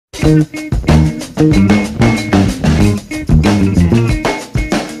Express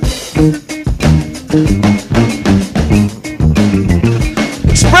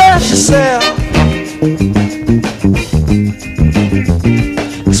yourself.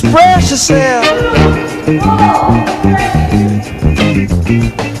 Express yourself.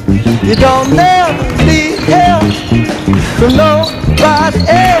 You don't never need help from nobody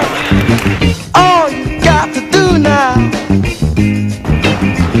else. All you got to do now,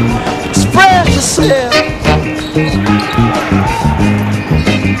 express yourself.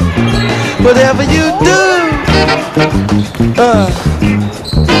 Whatever you do,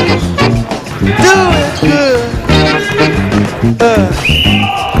 do it good.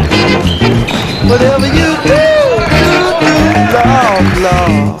 Whatever you do, Lord,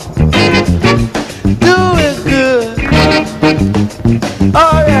 Lord, do it good.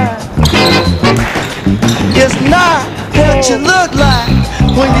 Oh yeah. It's not what you look like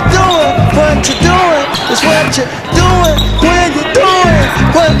when you're doing what you're doing. It's what you're doing when you're doing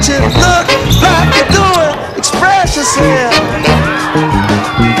what you look like you're doing. Express yourself.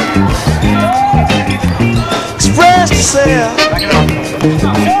 Express yourself.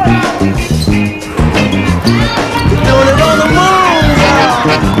 You're doing it on the moon, y'all.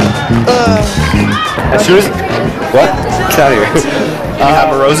 As soon as what? Get out of here. You have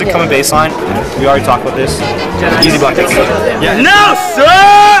Moroza coming baseline. We already talked about this. Easy buckets. Yeah. No, sir!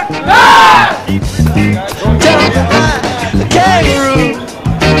 Ah! The kangaroo.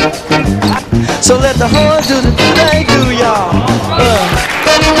 So let the horn do the thing, do y'all.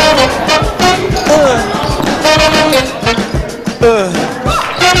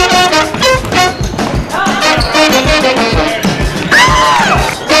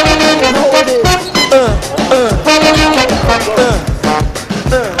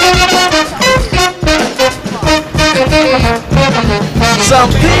 Some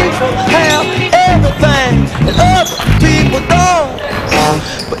people have everything and other people don't.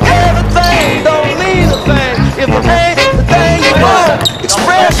 But everything don't mean a thing if it ain't the thing you want.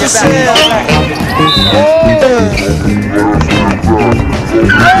 Express yourself.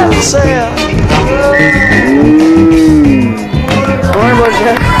 Express yourself.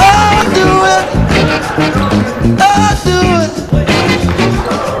 I'll do it. I'll do it.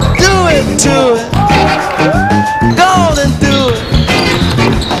 Do it to it. Go on and do it.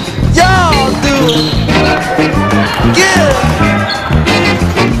 Y'all do it. Get it.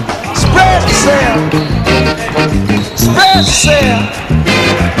 Express yourself. Express yourself. Spread yourself.